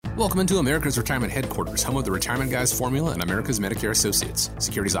Welcome into America's Retirement Headquarters, home of the Retirement Guys Formula and America's Medicare Associates.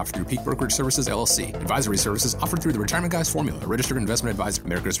 Securities offered through Peak Brokerage Services, LLC. Advisory services offered through the Retirement Guys Formula, a registered investment advisor.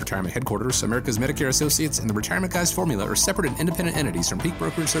 America's Retirement Headquarters, America's Medicare Associates, and the Retirement Guys Formula are separate and independent entities from Peak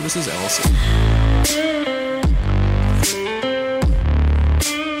Brokerage Services, LLC.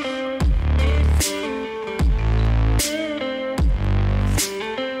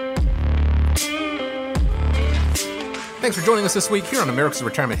 Thanks for joining us this week here on America's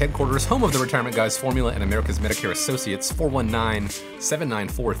Retirement Headquarters, home of the Retirement Guys Formula and America's Medicare Associates.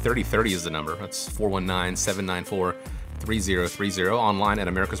 419-794-3030 is the number. That's 419-794-3030. Online at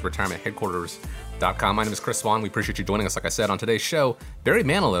americasretirementheadquarters.com. My name is Chris Swan. We appreciate you joining us. Like I said, on today's show, Barry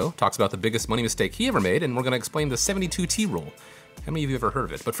Manilow talks about the biggest money mistake he ever made, and we're going to explain the 72T rule. How many of you have ever heard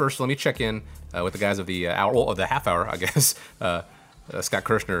of it? But first, let me check in with the guys of the hour, of the half hour, I guess. Scott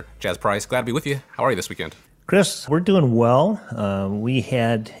Kirshner, Jazz Price. Glad to be with you. How are you this weekend? Chris, we're doing well. We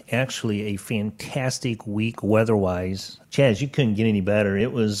had actually a fantastic week weather-wise. Chaz, you couldn't get any better.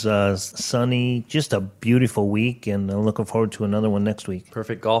 It was sunny, just a beautiful week, and I'm looking forward to another one next week.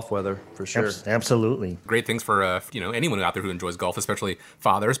 Perfect golf weather, for sure. Absolutely. Great things for anyone out there who enjoys golf, especially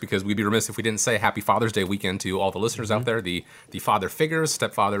fathers, because we'd be remiss if we didn't say Happy Father's Day weekend to all the listeners out there, the father figures,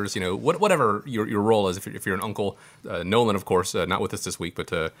 stepfathers, whatever your role is. If you're an uncle, Nolan, of course, not with us this week,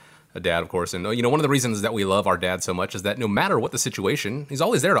 but a dad, of course. And, one of the reasons that we love our dad so much is that no matter what the situation, he's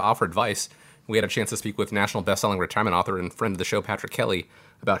always there to offer advice. We had a chance to speak with national best-selling retirement author and friend of the show, Patrick Kelly,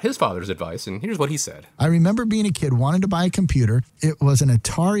 about his father's advice, and here's what he said. I remember being a kid, wanting to buy a computer. It was an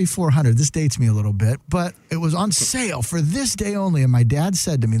Atari 400. This dates me a little bit, but it was on sale for this day only, and my dad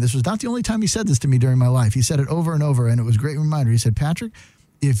said to me, this was not the only time he said this to me during my life. He said it over and over, and it was a great reminder. He said, Patrick,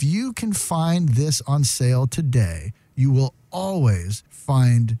 if you can find this on sale today, you will always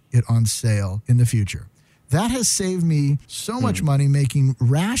find it on sale in the future. That has saved me so much money making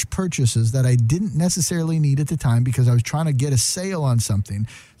rash purchases that I didn't necessarily need at the time because I was trying to get a sale on something.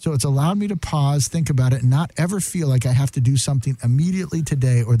 So it's allowed me to pause, think about it, and not ever feel like I have to do something immediately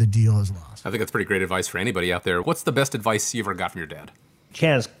today or the deal is lost. I think that's pretty great advice for anybody out there. What's the best advice you ever got from your dad?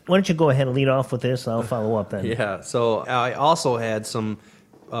 Chaz, why don't you go ahead and lead off with this? I'll follow up then. Yeah, so I also had some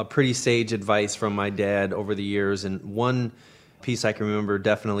pretty sage advice from my dad over the years, and one piece I can remember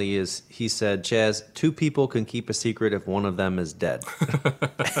definitely is he said, Chaz, 2 people can keep a secret if one of them is dead.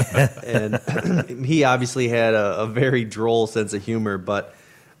 And he obviously had a very droll sense of humor, but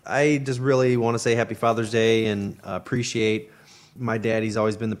I just really want to say Happy Father's Day and appreciate my dad. He's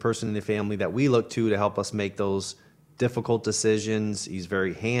always been the person in the family that we look to help us make those difficult decisions. He's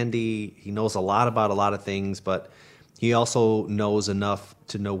very handy. He knows a lot about a lot of things, but he also knows enough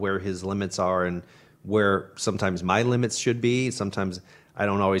to know where his limits are and where sometimes my limits should be. Sometimes I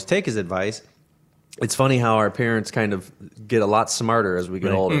don't always take his advice. It's funny how our parents kind of get a lot smarter as we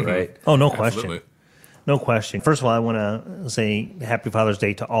get older, right? Oh, no question. Absolutely. No question. First of all, I want to say Happy Father's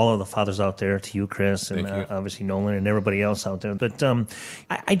Day to all of the fathers out there, to you, Chris, and obviously Nolan and everybody else out there. But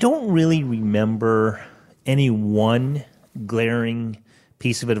I don't really remember any one glaring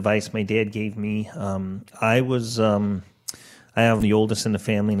piece of advice my dad gave me. I have the oldest in the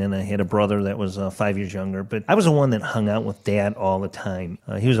family, and then I had a brother that was 5 years younger. But I was the one that hung out with Dad all the time.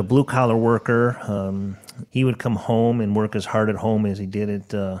 He was a blue-collar worker. He would come home and work as hard at home as he did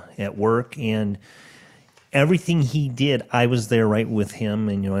it at work. And everything he did, I was there right with him.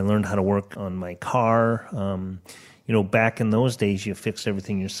 And, I learned how to work on my car. Back in those days, you fixed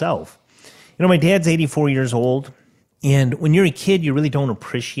everything yourself. My dad's 84 years old. And when you're a kid, you really don't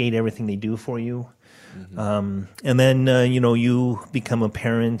appreciate everything they do for you. Mm-hmm. And then, you become a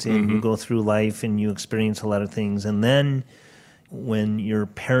parent and you go through life and you experience a lot of things. And then when your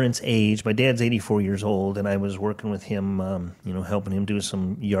parents age, my dad's 84 years old, and I was working with him, helping him do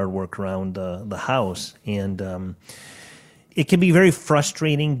some yard work around the house. And it can be very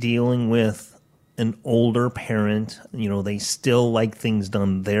frustrating dealing with an older parent. They still like things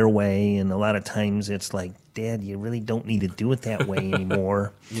done their way. And a lot of times it's like, Dad, you really don't need to do it that way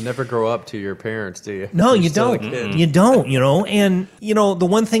anymore. You never grow up to your parents, do you? No, you don't. You don't, And, the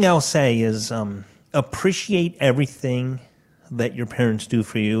one thing I'll say is appreciate everything that your parents do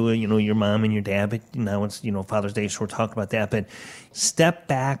for you, your mom and your dad. But now it's, Father's Day, so we're talking about that. But step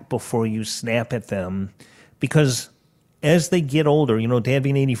back before you snap at them, because as they get older, Dad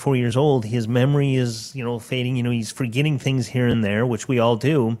being 84 years old, his memory is, fading. He's forgetting things here and there, which we all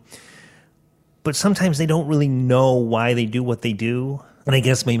do. But sometimes they don't really know why they do what they do. And I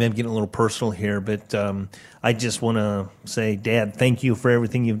guess maybe I'm getting a little personal here, but I just want to say, Dad, thank you for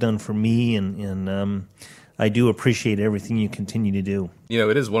everything you've done for me. And I do appreciate everything you continue to do.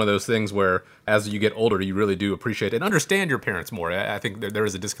 It is one of those things where as you get older, you really do appreciate and understand your parents more. I think there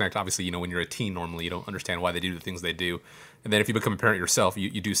is a disconnect. Obviously, when you're a teen, normally you don't understand why they do the things they do. And then if you become a parent yourself,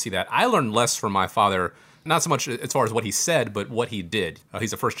 you do see that. I learned less from my father, not so much as far as what he said, but what he did.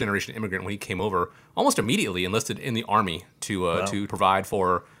 He's a first-generation immigrant. When he came over, almost immediately enlisted in the Army to provide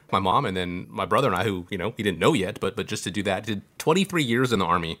for my mom and then my brother and I, who, he didn't know yet, but just to do that. Did 23 years in the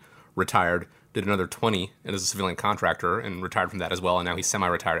Army, retired, did another 20 as a civilian contractor and retired from that as well, and now he's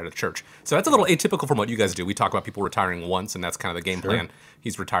semi-retired at a church. So that's a little atypical from what you guys do. We talk about people retiring once, and that's kind of the game plan.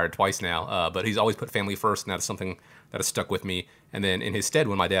 He's retired twice now, but he's always put family first, and that is something that has stuck with me. And then in his stead,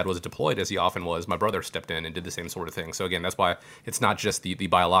 when my dad was deployed, as he often was, my brother stepped in and did the same sort of thing. So again, that's why it's not just the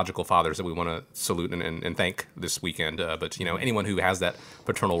biological fathers that we want to salute and thank this weekend, but anyone who has that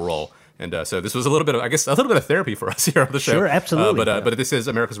paternal role. And so this was a little bit of therapy for us here on the show. Sure, absolutely. But this is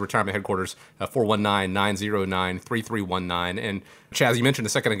America's Retirement Headquarters, 419-909-3319. And Chaz, you mentioned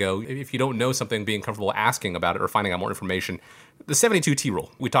a second ago, if you don't know something, being comfortable asking about it or finding out more information. The 72T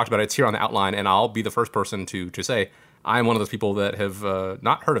rule, we talked about it. It's here on the outline, and I'll be the first person to say I'm one of those people that have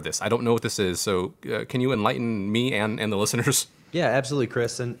not heard of this. I don't know what this is. So can you enlighten me and the listeners? Yeah, absolutely,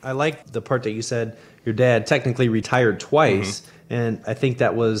 Chris. And I like the part that you said your dad technically retired twice. And I think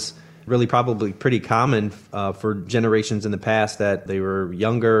that was really probably pretty common for generations in the past, that they were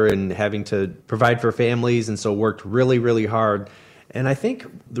younger and having to provide for families, and so worked really, really hard. And I think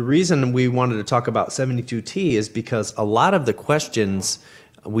the reason we wanted to talk about 72T is because a lot of the questions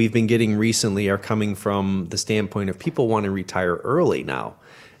we've been getting recently are coming from the standpoint of people want to retire early now.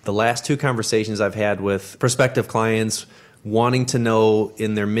 The last two conversations I've had with prospective clients wanting to know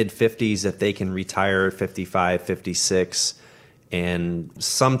in their mid-50s if they can retire at 55, 56, and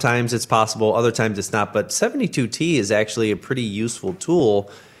sometimes it's possible, other times it's not. But 72T is actually a pretty useful tool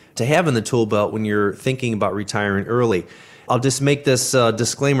to have in the tool belt when you're thinking about retiring early. I'll just make this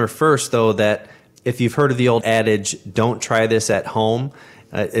disclaimer first, though, that if you've heard of the old adage, don't try this at home,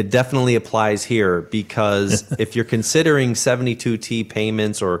 it definitely applies here, because if you're considering 72T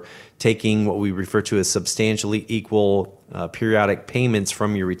payments or taking what we refer to as substantially equal periodic payments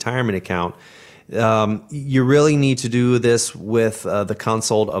from your retirement account, you really need to do this with the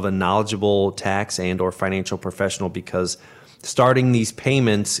consult of a knowledgeable tax and or financial professional, because starting these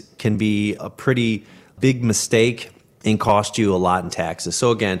payments can be a pretty big mistake and cost you a lot in taxes. So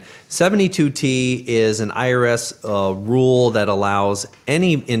again, 72T is an IRS rule that allows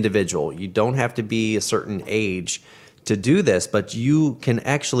any individual, you don't have to be a certain age to do this, but you can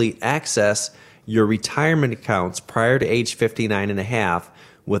actually access your retirement accounts prior to age 59 and a half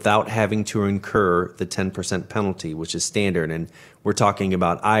without having to incur the 10% penalty, which is standard. And we're talking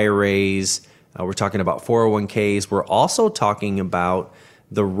about IRAs, we're talking about 401ks, we're also talking about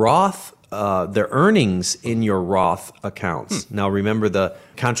the Roth, the earnings in your Roth accounts. Now remember, the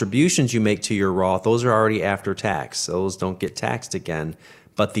contributions you make to your Roth, those are already after tax. Those don't get taxed again.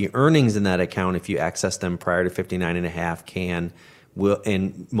 But the earnings in that account, if you access them prior to 59 and a half, will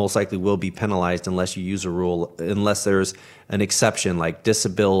and most likely will be penalized unless you use a rule, unless there's an exception like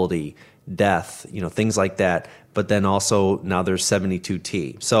disability, death, things like that. But then also now there's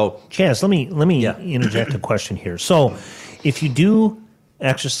 72T. So Chaz, let me interject a question here. So if you do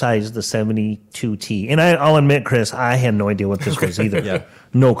exercise the 72T, and I'll admit, Chris, I had no idea what this was either.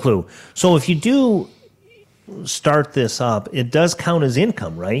 No clue. So if you do start this up, it does count as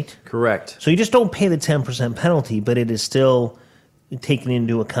income, right? Correct. So you just don't pay the 10% penalty, but it is still taken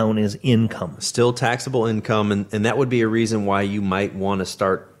into account as income. Still taxable income, and that would be a reason why you might want to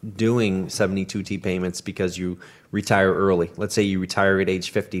start doing 72T payments, because you retire early. Let's say you retire at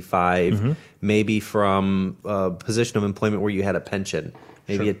age 55, maybe from a position of employment where you had a pension,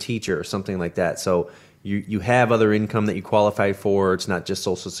 maybe a teacher or something like that. So you have other income that you qualify for. It's not just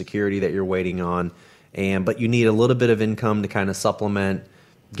Social Security that you're waiting on, but you need a little bit of income to kind of supplement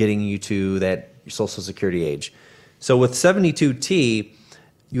getting you to that Social Security age. So with 72T,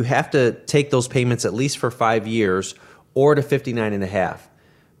 you have to take those payments at least for 5 years or to 59 and a half,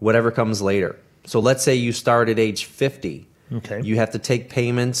 whatever comes later. So let's say you start at age 50. Okay. You have to take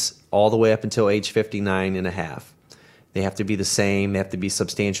payments all the way up until age 59 and a half. They have to be the same. They have to be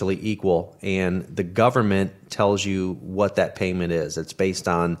substantially equal. And the government tells you what that payment is. It's based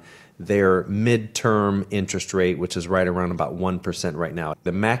on their midterm interest rate, which is right around about 1% right now.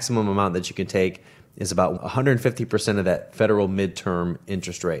 The maximum amount that you can take is about 150% of that federal midterm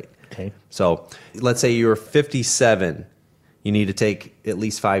interest rate. Okay. So let's say you're 57, you need to take at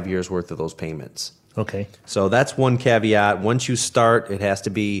least 5 years worth of those payments. Okay. So that's one caveat. Once you start, it has to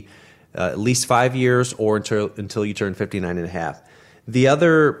be at least 5 years or until you turn 59 and a half. The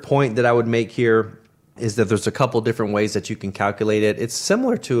other point that I would make here is that there's a couple different ways that you can calculate it. It's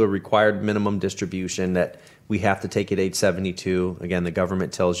similar to a required minimum distribution that we have to take at age 72. Again, the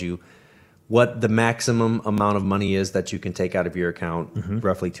government tells you what the maximum amount of money is that you can take out of your account,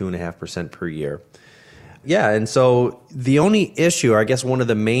 roughly 2.5% per year. Yeah, and so the only issue, or I guess one of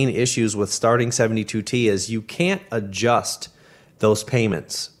the main issues with starting 72T is you can't adjust those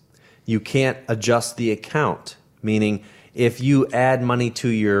payments. You can't adjust the account, meaning if you add money to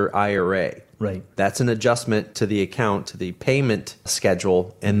your IRA, right, that's an adjustment to the account, to the payment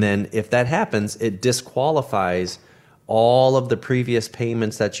schedule, and then if that happens, it disqualifies all of the previous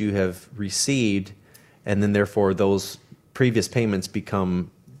payments that you have received, and then therefore those previous payments become,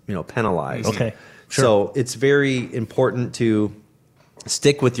 penalized. Okay, sure. So it's very important to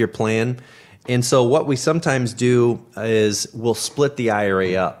stick with your plan. And so what we sometimes do is we'll split the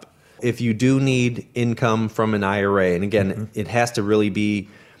IRA up. If you do need income from an IRA, and again, it has to really be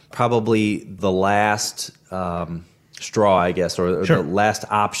probably the last straw, I guess, or Sure. the last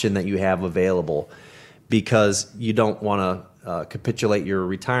option that you have available, because you don't want to capitulate your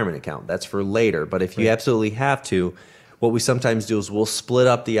retirement account. That's for later. But if you absolutely have to, what we sometimes do is we'll split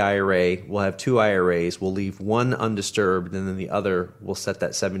up the IRA. We'll have two IRAs. We'll leave one undisturbed, and then the other we'll set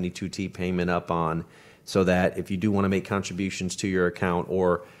that 72T payment up on, so that if you do want to make contributions to your account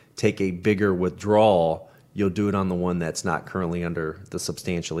or take a bigger withdrawal, you'll do it on the one that's not currently under the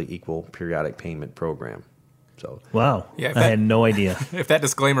substantially equal periodic payment program. So, Wow. Yeah, I had no idea. If that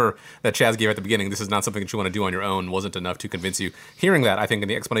disclaimer that Chaz gave at the beginning, this is not something that you want to do on your own, wasn't enough to convince you. Hearing that, I think in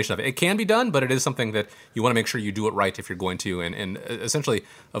the explanation of it, it can be done, but it is something that you want to make sure you do it right if you're going to, and essentially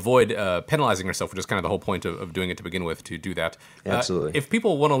avoid penalizing yourself, which is kind of the whole point of doing it to begin with, to do that. Absolutely. If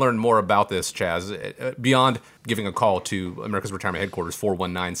people want to learn more about this, Chaz, beyond giving a call to America's Retirement Headquarters,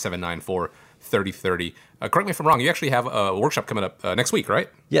 419-794-3030, correct me if I'm wrong, you actually have a workshop coming up next week, right?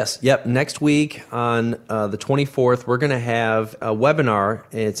 yes, yep. Next week on the 24th, we're going to have a webinar.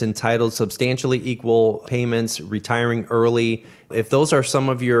 It's entitled Substantially Equal Payments, Retiring Early. If those are some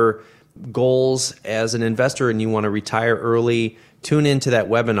of your goals as an investor and you want to retire early, tune into that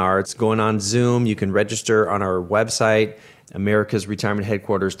webinar. It's going on Zoom. You can register on our website,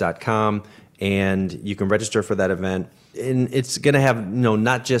 americasretirementheadquarters.com, and you can register for that event. And it's going to have,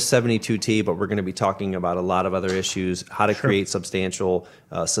 not just 72T, but we're going to be talking about a lot of other issues, how to create substantial,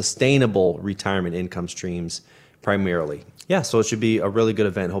 sustainable retirement income streams primarily. Yeah, so it should be a really good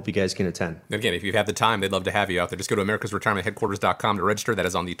event. Hope you guys can attend. Again, if you have the time, they'd love to have you out there. Just go to americasretirementheadquarters.com to register. That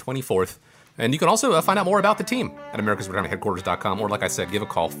is on the 24th. And you can also find out more about the team at americasretirementheadquarters.com, or like I said, give a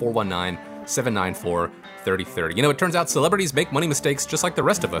call, 419-794-3030. It turns out celebrities make money mistakes just like the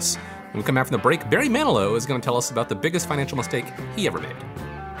rest of us. When we come back from the break, Barry Manilow is going to tell us about the biggest financial mistake he ever made.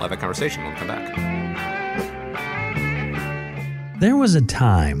 We'll have that conversation when we come back. There was a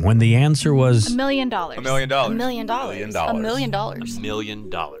time when the answer was $1 million. $1 million. $1 million. $1 million. $1 million. $1 million.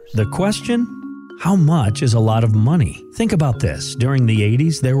 the question, how much is a lot of money? Think about this. During the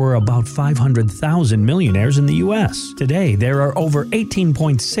 80s, there were about 500,000 millionaires in the U.S. Today, there are over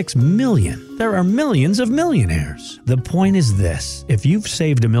 18.6 million. There are millions of millionaires. The point is this. If you've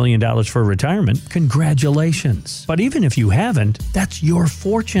saved $1 million for retirement, congratulations. But even if you haven't, that's your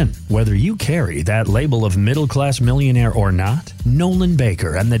fortune. Whether you carry that label of middle-class millionaire or not, Nolan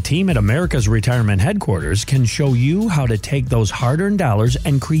Baker and the team at America's Retirement Headquarters can show you how to take those hard-earned dollars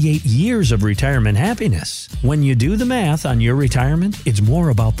and create years of retirement happiness. When you do the math on your retirement, it's more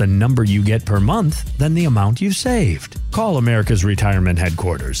about the number you get per month than the amount you saved. Call America's Retirement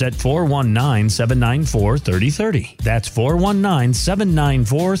Headquarters at 419-794-3030. That's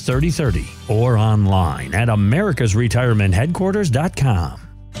 419-794-3030. Or online at americasretirementheadquarters.com.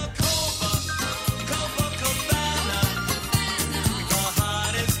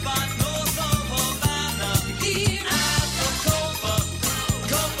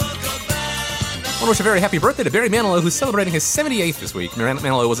 I want to wish a very happy birthday to Barry Manilow, who's celebrating his 78th this week.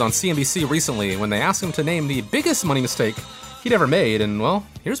 Manilow was on CNBC recently when they asked him to name the biggest money mistake he'd ever made, and, well,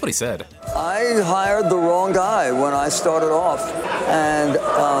 here's what he said. I hired the wrong guy when I started off. And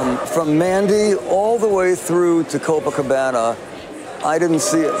from Mandy all the way through to Copacabana, I didn't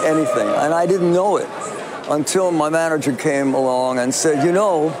see anything, and I didn't know it until my manager came along and said,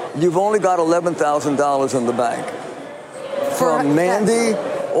 you've only got $11,000 in the bank. From Mandy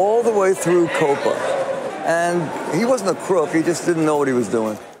all the way through Copa. And he wasn't a crook, he just didn't know what he was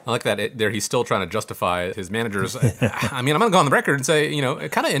doing. I like that he's still trying to justify his managers. I mean, I'm going to go on the record and say,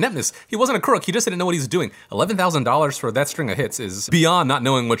 kind of ineptness. He wasn't a crook. He just didn't know what he was doing. $11,000 for that string of hits is beyond not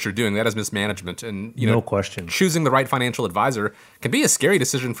knowing what you're doing. That is mismanagement. And, No question. Choosing the right financial advisor can be a scary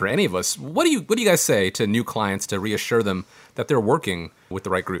decision for any of us. What do you guys say to new clients to reassure them that they're working with the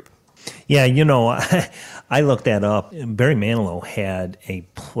right group? Yeah, I looked that up. Barry Manilow had a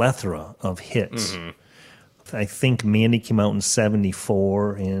plethora of hits. I think Mandy came out in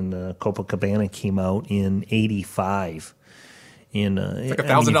 74 and Copacabana came out in 85. It's like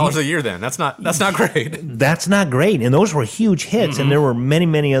 $1,000 a year then. That's not great. That's not great. And those were huge hits, and there were many,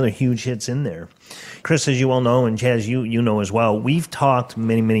 many other huge hits in there. Chris, as you all know, and Chaz, you know as well, we've talked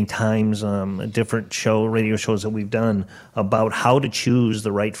many, many times, different radio shows that we've done about how to choose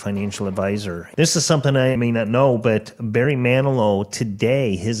the right financial advisor. This is something I may not know, but Barry Manilow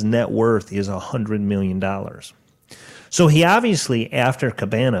today, his net worth is $100 million. So he obviously, after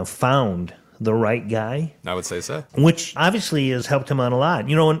Cabana, found the right guy. I would say so. Which obviously has helped him out a lot.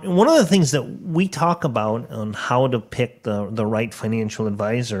 And one of the things that we talk about on how to pick the right financial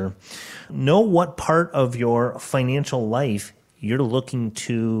advisor, know what part of your financial life you're looking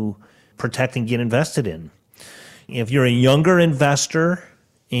to protect and get invested in. If you're a younger investor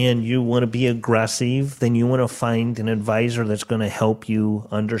and you want to be aggressive, then you want to find an advisor that's going to help you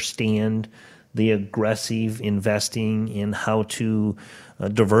understand the aggressive investing and how to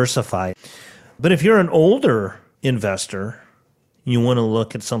diversify. But if you're an older investor, you want to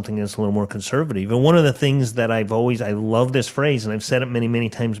look at something that's a little more conservative. And one of the things that I love this phrase, and I've said it many, many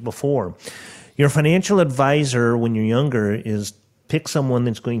times before, your financial advisor when you're younger is pick someone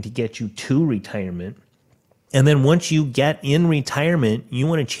that's going to get you to retirement. And then once you get in retirement, you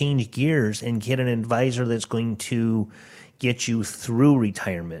want to change gears and get an advisor that's going to get you through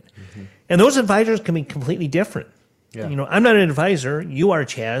retirement. And those advisors can be completely different. Yeah. I'm not an advisor. You are,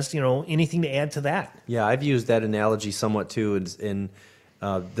 Chaz. Anything to add to that? Yeah, I've used that analogy somewhat too in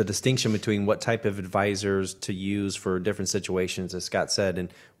the distinction between what type of advisors to use for different situations, as Scott said.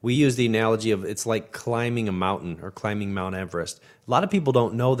 And we use the analogy of it's like climbing a mountain or climbing Mount Everest. A lot of people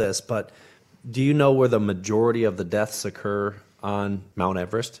don't know this, but do you know where the majority of the deaths occur on Mount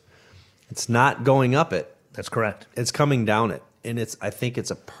Everest? It's not going up it. That's correct. It's coming down it. And I think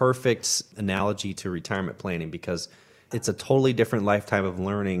it's a perfect analogy to retirement planning because it's a totally different lifetime of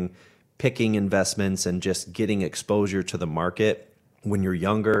learning, picking investments and just getting exposure to the market when you're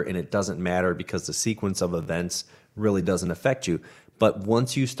younger, and it doesn't matter because the sequence of events really doesn't affect you. But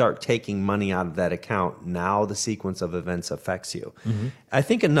once you start taking money out of that account, now the sequence of events affects you. I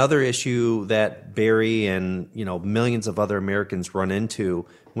think another issue that Barry and millions of other Americans run into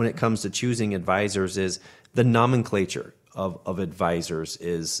when it comes to choosing advisors is the nomenclature of advisors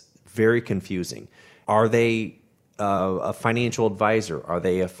is very confusing. Are they a financial advisor? Are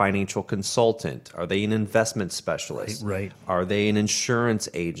they a financial consultant? Are they an investment specialist? Right. Are they an insurance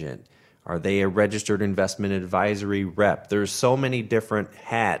agent? Are they a registered investment advisory rep? There's so many different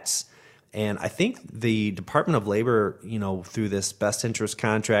hats. And I think the Department of Labor, through this best interest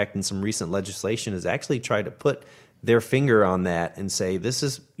contract and some recent legislation has actually tried to put their finger on that and say, this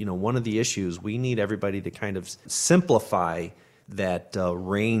is, one of the issues. We need everybody to kind of simplify that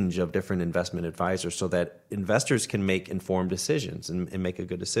range of different investment advisors so that investors can make informed decisions and make a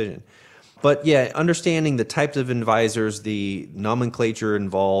good decision. But yeah, understanding the types of advisors, the nomenclature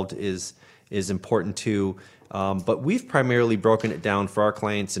involved is important too. But we've primarily broken it down for our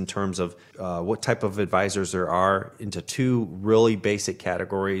clients in terms of what type of advisors there are into two really basic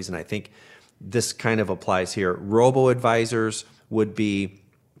categories. And I think this kind of applies here. Robo-advisors would be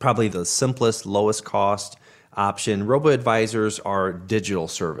probably the simplest, lowest cost option. Robo-advisors are digital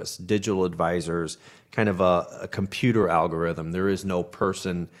service, digital advisors, kind of a computer algorithm. There is no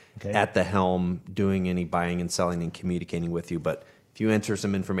person at the helm doing any buying and selling and communicating with you. But if you enter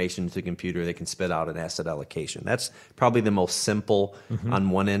some information into the computer, they can spit out an asset allocation. That's probably the most simple on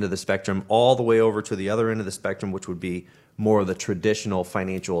one end of the spectrum, all the way over to the other end of the spectrum, which would be more of the traditional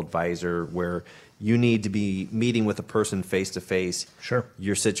financial advisor where you need to be meeting with a person face-to-face. Sure.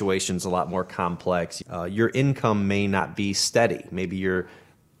 Your situation's a lot more complex. Your income may not be steady. Maybe you're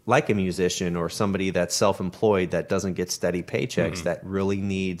like a musician or somebody that's self-employed that doesn't get steady paychecks that really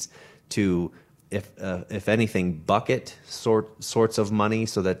needs to, if anything, bucket sorts of money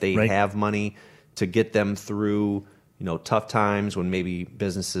so that they have money to get them through tough times when maybe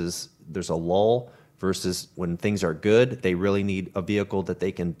businesses, there's a lull. Versus when things are good, they really need a vehicle that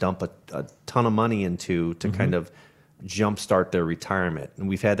they can dump a ton of money into to kind of jumpstart their retirement. And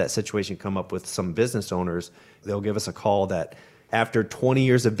we've had that situation come up with some business owners. They'll give us a call that after 20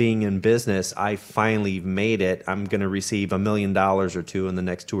 years of being in business, I finally made it. I'm going to receive $1 million or two in the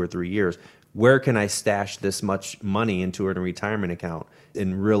next 2 or 3 years. Where can I stash this much money into a retirement account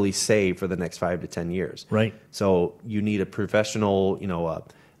and really save for the next 5 to 10 years? Right. So you need a professional,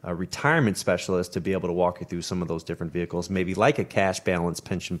 a retirement specialist to be able to walk you through some of those different vehicles, maybe like a cash balance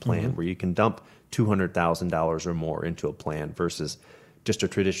pension plan where you can dump $200,000 or more into a plan versus just a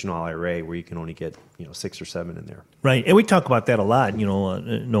traditional IRA where you can only get 6 or 7 in there. Right, and we talk about that a lot.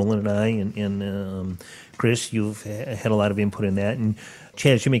 Nolan and I and Chris, you've had a lot of input in that, and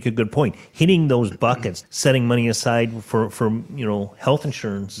Chaz, you make a good point. Hitting those buckets, setting money aside for health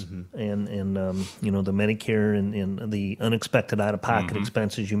insurance and the Medicare and the unexpected out-of-pocket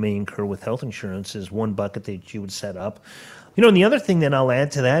expenses you may incur with health insurance is one bucket that you would set up. And the other thing that I'll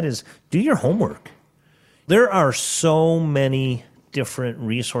add to that is do your homework. There are so many different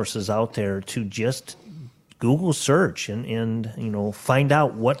resources out there to just Google search and find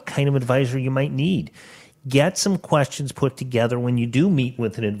out what kind of advisor you might need. Get some questions put together when you do meet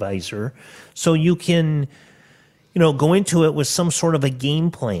with an advisor so you can, go into it with some sort of a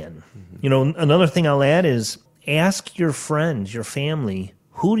game plan. Another thing I'll add is ask your friends, your family,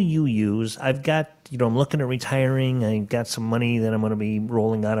 who do you use? I've got, I'm looking at retiring. I've got some money that I'm going to be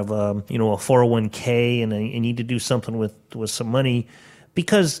rolling out of a 401k, and I need to do something with some money.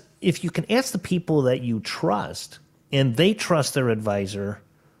 Because if you can ask the people that you trust and they trust their advisor,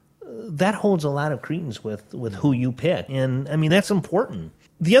 that holds a lot of credence with who you pick. And, that's important.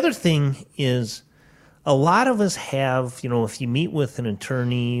 The other thing is a lot of us have, if you meet with an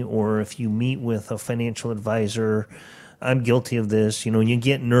attorney or if you meet with a financial advisor, I'm guilty of this, you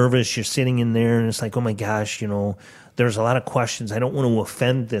get nervous, you're sitting in there and it's like, oh my gosh, there's a lot of questions. I don't want to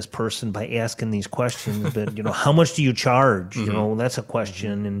offend this person by asking these questions, but, how much do you charge? That's a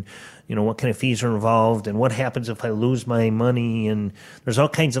question. And, what kind of fees are involved and what happens if I lose my money? And there's all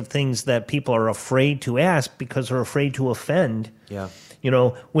kinds of things that people are afraid to ask because they're afraid to offend. Yeah.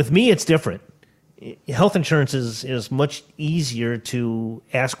 With me, it's different. Health insurance is much easier to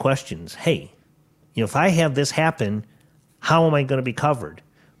ask questions. Hey, if I have this happen, how am I going to be covered?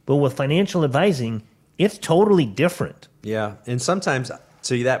 But with financial advising, it's totally different. Yeah, and sometimes,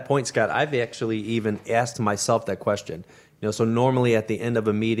 to that point, Scott, I've actually even asked myself that question. So normally at the end of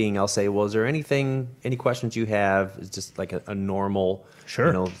a meeting, I'll say, well, is there any questions you have? It's just like a normal,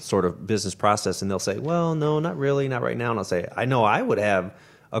 sort of business process. And they'll say, well, no, not really, not right now. And I'll say, I know I would have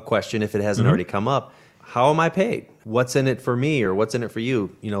a question if it hasn't already come up. How am I paid? What's in it for me or what's in it for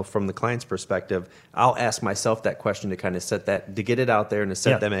you? From the client's perspective, I'll ask myself that question to kind of set that, to get it out there and to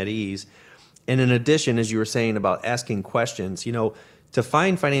set them at ease. And in addition, as you were saying about asking questions, to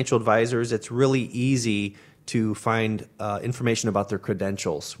find financial advisors, it's really easy to find information about their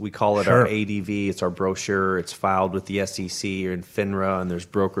credentials. We call it our ADV. It's our brochure. It's filed with the SEC or in FINRA, and there's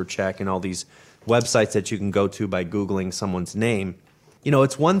Broker Check and all these websites that you can go to by Googling someone's name.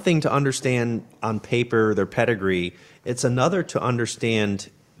 It's one thing to understand on paper their pedigree. It's another to understand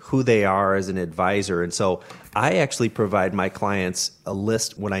who they are as an advisor. And so I actually provide my clients a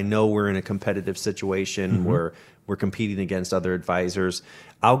list when I know we're in a competitive situation where we're competing against other advisors.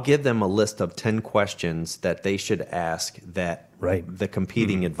 I'll give them a list of 10 questions that they should ask the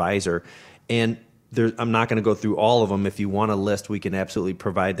competing advisor. And I'm not going to go through all of them. If you want a list, we can absolutely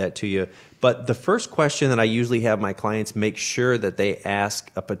provide that to you. But the first question that I usually have my clients make sure that they ask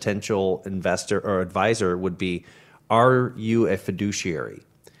a potential investor or advisor would be, are you a fiduciary?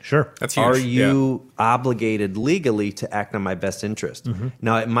 Sure. That's huge. Are you obligated legally to act on my best interest?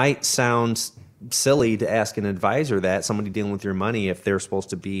 Now, it might sound silly to ask an advisor that, somebody dealing with your money, if they're supposed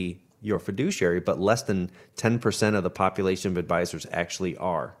to be your fiduciary, but less than 10% of the population of advisors actually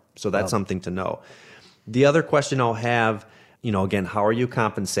are. So that's something to know. The other question I'll have, again, how are you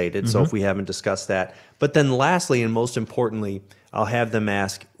compensated? So if we haven't discussed that. But then lastly, and most importantly, I'll have them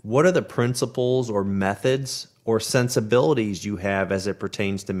ask, what are the principles or methods or sensibilities you have as it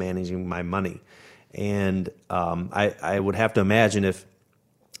pertains to managing my money? And I would have to imagine if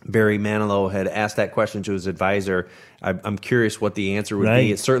Barry Manilow had asked that question to his advisor, I'm curious what the answer would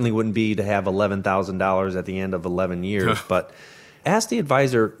be. It certainly wouldn't be to have $11,000 at the end of 11 years, but ask the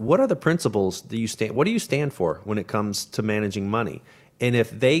advisor, what are the principles that you stand? What do you stand for when it comes to managing money? And if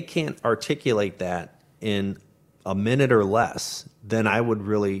they can't articulate that in a minute or less, then I would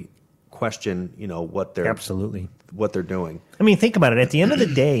really question, what they're doing. I mean, think about it. At the end of the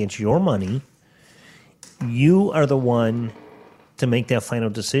day, it's your money. You are the one to make that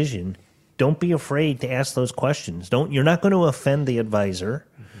final decision. Don't be afraid to ask those questions. You're not going to offend the advisor.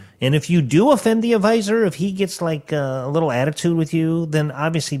 And if you do offend the advisor, if he gets like a little attitude with you, then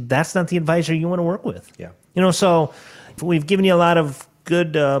obviously that's not the advisor you want to work with. Yeah. So we've given you a lot of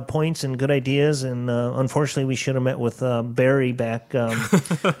good points and good ideas. And unfortunately, we should have met with Barry back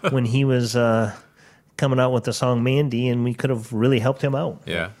when he was coming out with the song Mandy, and we could have really helped him out.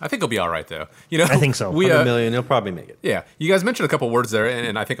 Yeah, I think he'll be all right, though. You know, I think so. We, $100 million, he'll probably make it. Yeah, you guys mentioned a couple words there,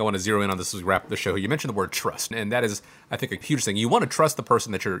 and I think I want to zero in on this as we wrap the show. You mentioned the word trust, and that is, I think, a huge thing. You want to trust the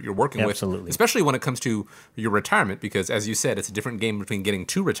person that you're working with, especially when it comes to your retirement, because as you said, it's a different game between getting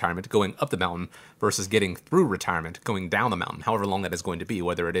to retirement, going up the mountain, versus getting through retirement, going down the mountain, however long that is going to be,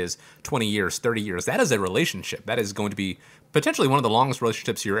 whether it is 20 years, 30 years. That is a relationship. That is going to be potentially one of the longest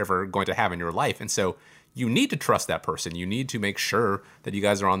relationships you're ever going to have in your life. And so you need to trust that person. You need to make sure that you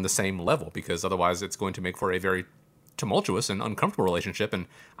guys are on the same level, because otherwise it's going to make for a very tumultuous and uncomfortable relationship. And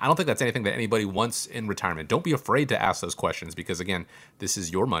I don't think that's anything that anybody wants in retirement. Don't be afraid to ask those questions, because again, this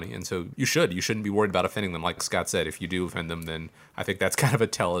is your money. And so you shouldn't be worried about offending them. Like Scott said, if you do offend them, then I think that's kind of a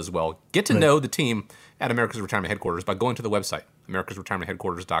tell as well. Get to know the team at America's Retirement Headquarters by going to the website,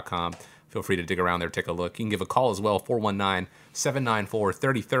 americasretirementheadquarters.com. Feel free to dig around there, take a look. You can give a call as well,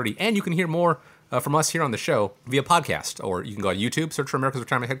 419-794-3030. And you can hear more from us here on the show via podcast, or you can go on YouTube, search for America's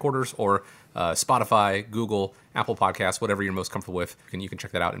Retirement Headquarters, or Spotify, Google, Apple Podcasts, whatever you're most comfortable with. You can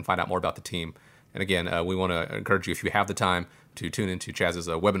check that out and find out more about the team. And again, we want to encourage you, if you have the time, to tune into Chaz's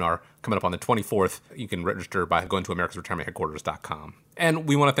webinar coming up on the 24th. You can register by going to americasretirementheadquarters.com. And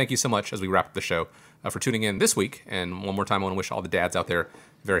we want to thank you so much as we wrap up the show for tuning in this week. And one more time, I want to wish all the dads out there a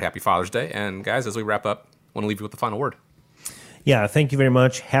very happy Father's Day. And guys, as we wrap up, I want to leave you with the final word. Yeah, thank you very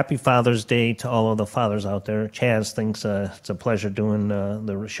much. Happy Father's Day to all of the fathers out there. Chaz thinks it's a pleasure doing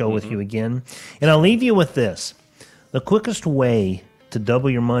the show with you again. And I'll leave you with this. The quickest way to double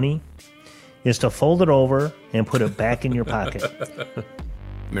your money is to fold it over and put it back in your pocket.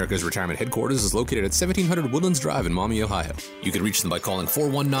 America's Retirement Headquarters is located at 1700 Woodlands Drive in Maumee, Ohio. You can reach them by calling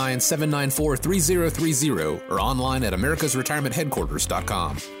 419-794-3030 or online at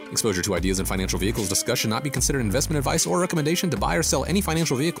americasretirementheadquarters.com. Exposure to ideas and financial vehicles discussed should not be considered investment advice or recommendation to buy or sell any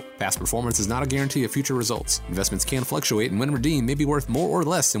financial vehicle. Past performance is not a guarantee of future results. Investments can fluctuate, and when redeemed may be worth more or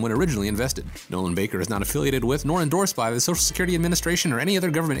less than when originally invested. Nolan Baker is not affiliated with nor endorsed by the Social Security Administration or any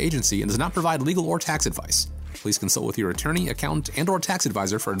other government agency and does not provide legal or tax advice. Please consult with your attorney, accountant, and/or tax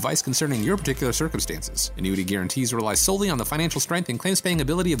advisor for advice concerning your particular circumstances. Annuity guarantees rely solely on the financial strength and claims-paying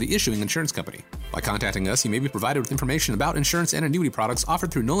ability of the issuing insurance company. By contacting us, you may be provided with information about insurance and annuity products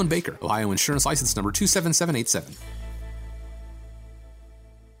offered through Nolan Baker, Ohio Insurance License Number 27787.